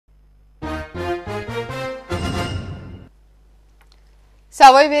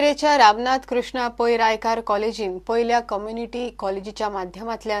सावयवेरेच्या रामनाथ कृष्णा पै रायकार कॉलेजीन पहिल्या कम्युनिटी कॉलेजीच्या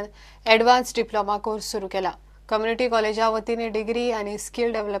माध्यमांतल्यान एडवान्स डिप्लोमा कोर्स सुरू केला। कम्युनिटी कॉलेजा वतीने डिग्री आणि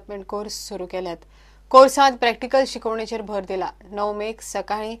स्किल डेव्हलपमेंट कोर्स सुरू केल्यात। कोर्सात प्रॅक्टिकल शिकवणेचेर भर दिला। 9 मेक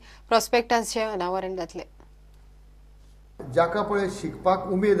सकाळी प्रॉस्पेक्टांचे अनावरण जातले। जाका पळय शिकपाक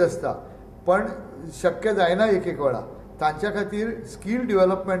उमेद आसता पण शक्य जायना एक वेळा तांच्या खातीर स्किल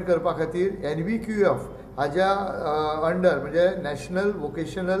डेव्हलपमेंट करपा खातीर NVQF हाज्या अंडर म्हणजे नॅशनल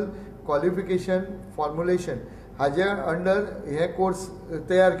वोकेशनल क्वालिफिकेशन फॉर्म्युलेशन हाज्या अंडर हे कोर्स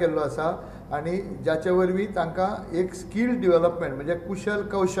तयार केल्लो आसा आनी जाचे वरवीं तांकां एक स्किल डेव्हलपमेंट म्हणजे कुशल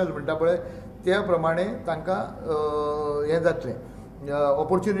कौशल म्हणटा पळय त्या प्रमाणे तांकां हें जातलें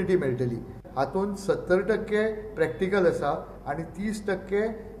ऑपॉर्च्युनिटी मेळटली। हातूंत 70% प्रॅक्टिकल आसा आनी 30%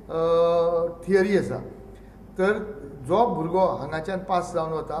 थियरी आसा। तर जो भुरगो हांगाच्यान पास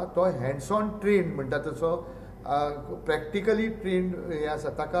जावन वता तो हँड्स ऑन ट्रेन म्हणटा तसो प्रॅक्टिकली ट्रेन हे आसा।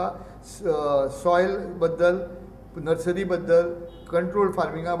 ताका सॉयल बद्दल नर्सरी बद्दल कंट्रोल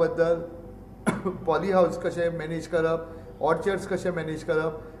फार्मिंगा बद्दल पॉली हावस कशें मॅनेज करप ऑर्चर्ड्स कशें मॅनेज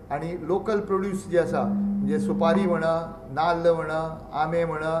करप आनी लोकल प्रोड्यूस जे आसा म्हणजे सुपारी म्हणा नाल्ल म्हणा आंबे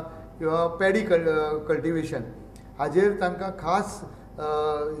म्हणा किंवा पॅडी कल्टिवेशन हाजेर तांकां खास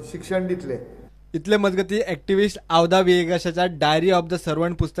शिक्षण दितले। इतले मजगती activist Awada विएगाशाच्या diary of the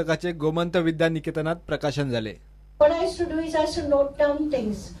servant पुस्तकाचे गोमंत विद्या निकेतनात प्रकाशन झाले। What I used to do is I used to note down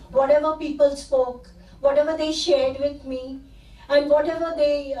things, whatever people spoke, whatever they shared with me, and whatever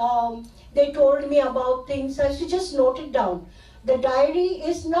they told me about things. I used to just note it down. The diary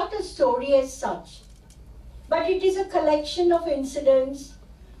is not a story as such, but it is a collection of incidents,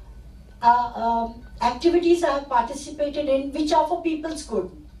 activities I have participated in, which are for people's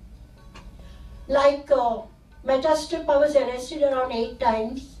good. Like Metastrip, I was arrested around 8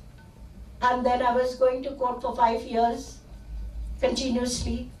 times, and then I was going to court for 5 years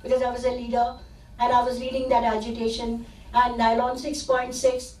continuously because I was a leader and I was leading that agitation. And Nylon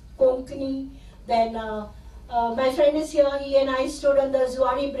 6.6, Konkani. Then my friend is here. He and I stood on the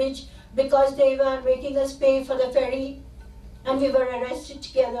Zuari bridge because they were making us pay for the ferry, and we were arrested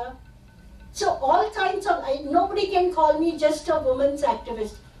together. So all kinds of. Nobody can call me just a woman's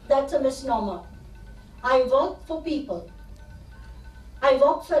activist. That's a misnomer. I work for people. I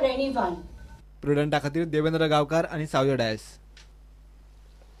work for anyone. प्रुडंटा खातीर देवेंद्र गावकार आणि सावय डायस।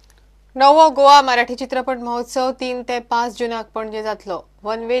 नवो गोवा मराठी चित्रपट महोत्सव 3 ते 5 जुनाक पणजे जातलो।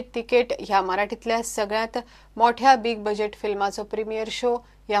 One way ticket ह्या मराठीतल्या सगळ्यात मोठ्या बिग बजेट फिल्माचो प्रीमियर शो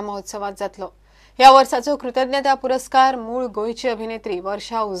ह्या महोत्सवात जातलो। ह्या वर्साचो कृतज्ञता पुरस्कार मूळ गोयची अभिनेत्री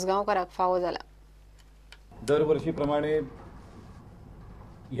वर्षा उसगांवकाराक फावो जाला। दरवर्षी प्रमाणे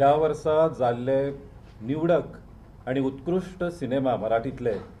ह्या वर्सा जाल्ले निवडक आणि उत्कृष्ट सिनेमा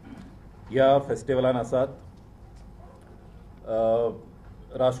मराठीतले ह्या फेस्टिवलान आसात।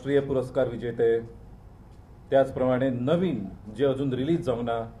 राष्ट्रीय पुरस्कार विजेते त्याचप्रमाणे नवीन जे अजून रिलीज जावंक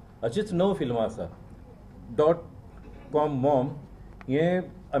ना अशीच 9 फिल्मां आसा। .com मॉम हे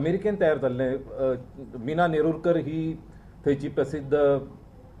अमेरिकेन तयार जाल्ले मीना नेरुरकर ही थंयची प्रसिद्ध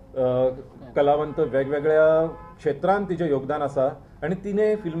कलावंत वेगवेगळ्या क्षेत्रांत तिचें योगदान आसा आणि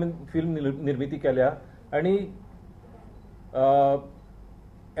तिने फिल्म निर्मिती केल्या आणि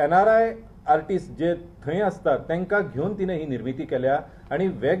NRI आर्टिस्ट जे थंय असतात तांकां घेवन तिने ही निर्मिती केल्या आणि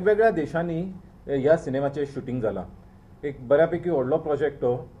वेगवेगळ्या देशांनी ह्या सिनेमाचें शूटिंग जालां। एक बऱ्यापैकी व्हडलो प्रोजेक्ट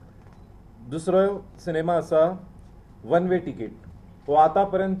तो। दुसरो सिनेमा आसा वन वे तिकेट। हो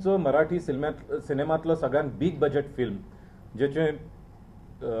आतापर्यंतचो मराठी सिनेमांतलो सगळ्यात बिग बजेट फिल्म जेचे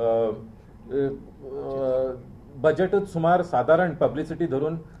बजेटच सुमार साधारण पब्लिसिटी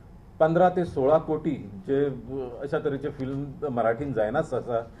धरून 15 ते 16 कोटी जे अशा तरेचे फिल्म मराठीन जायनाच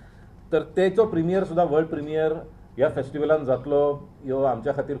आसा। तर तेचो प्रिमियर सुद्धा वर्ल्ड प्रिमियर ह्या फेस्टिवलान जातलो ह्यो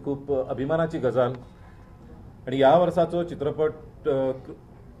आमच्या खातीर खूप अभिमानाची गजाल। आणि ह्या वर्साचो चित्रपट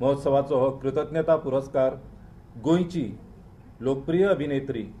महोत्सवाचो हो कृतज्ञता पुरस्कार गोंयची लोकप्रिय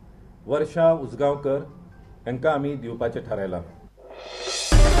अभिनेत्री वर्षा उसगांवकर हांकां आमी दिवपाचें थारायलां।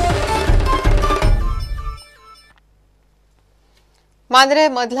 मांद्रे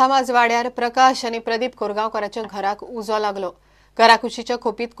मधलामाज वाड्यार प्रकाश आणि प्रदीप कोरगांवकाराच्या घराक उजो लागलो। घरा कुशीच्या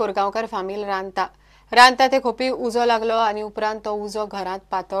खोपीत कोरगांवकार फामील रांदता ते खोपी उजो लागलो आणि उपरांत तो उजो घरात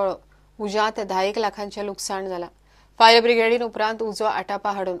पातळ्ळो। उज्यांत 10 लाखांचे लुकसाण जाला। फायर ब्रिगेडीन उपरांत उजो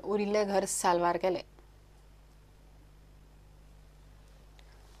आटापा हाडून उरिल्ले घर साल्वार केले।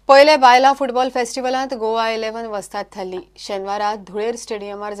 पयले बायलां फुटबॉल फेस्टिवलांत गोवा 11 वस्ताद थारली। शेनवारा धुळेर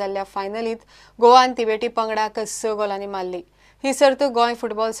स्टेडियमार जाल्ल्या फायनलींत गोवान तिबेटी पंगडाक 6 गोलांनी मारली। ही सर्त गोंय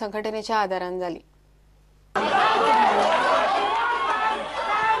फुटबॉल संघटनेच्या आदारान जाली।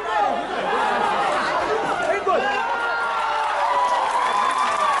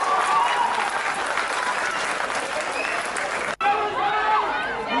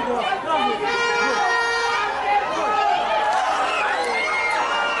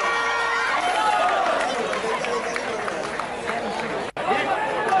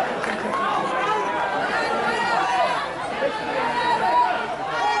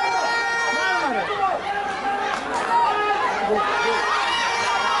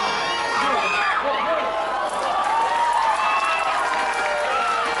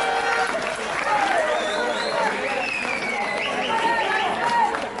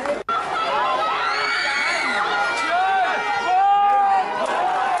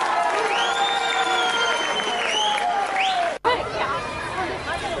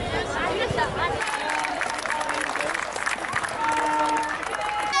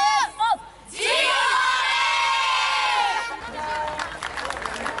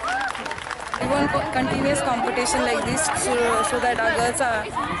 We want continuous competition like this so that our girls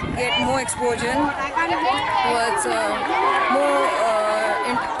get more exposure towards more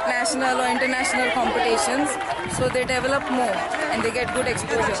national or international competitions, so they develop more and they get good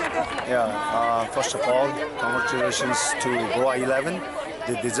exposure. Yeah, first of all, congratulations to Goa 11.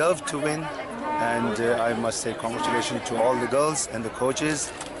 They deserve to win, and I must say congratulations to all the girls and the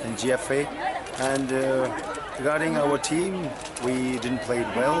coaches and GFA. And regarding our team, we didn't play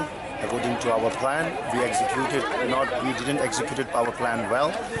it well according to our plan. We didn't execute our plan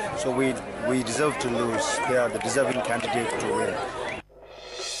well, so we deserve to lose. They are the deserving candidate to win.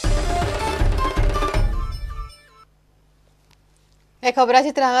 हे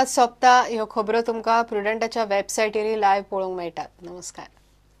खबराचित्र हांगाच सोंपता. ह्यो खबरो तुमकां प्रुडंटाच्या वेबसायटीर live पळोवंक मेळटात. नमस्कार.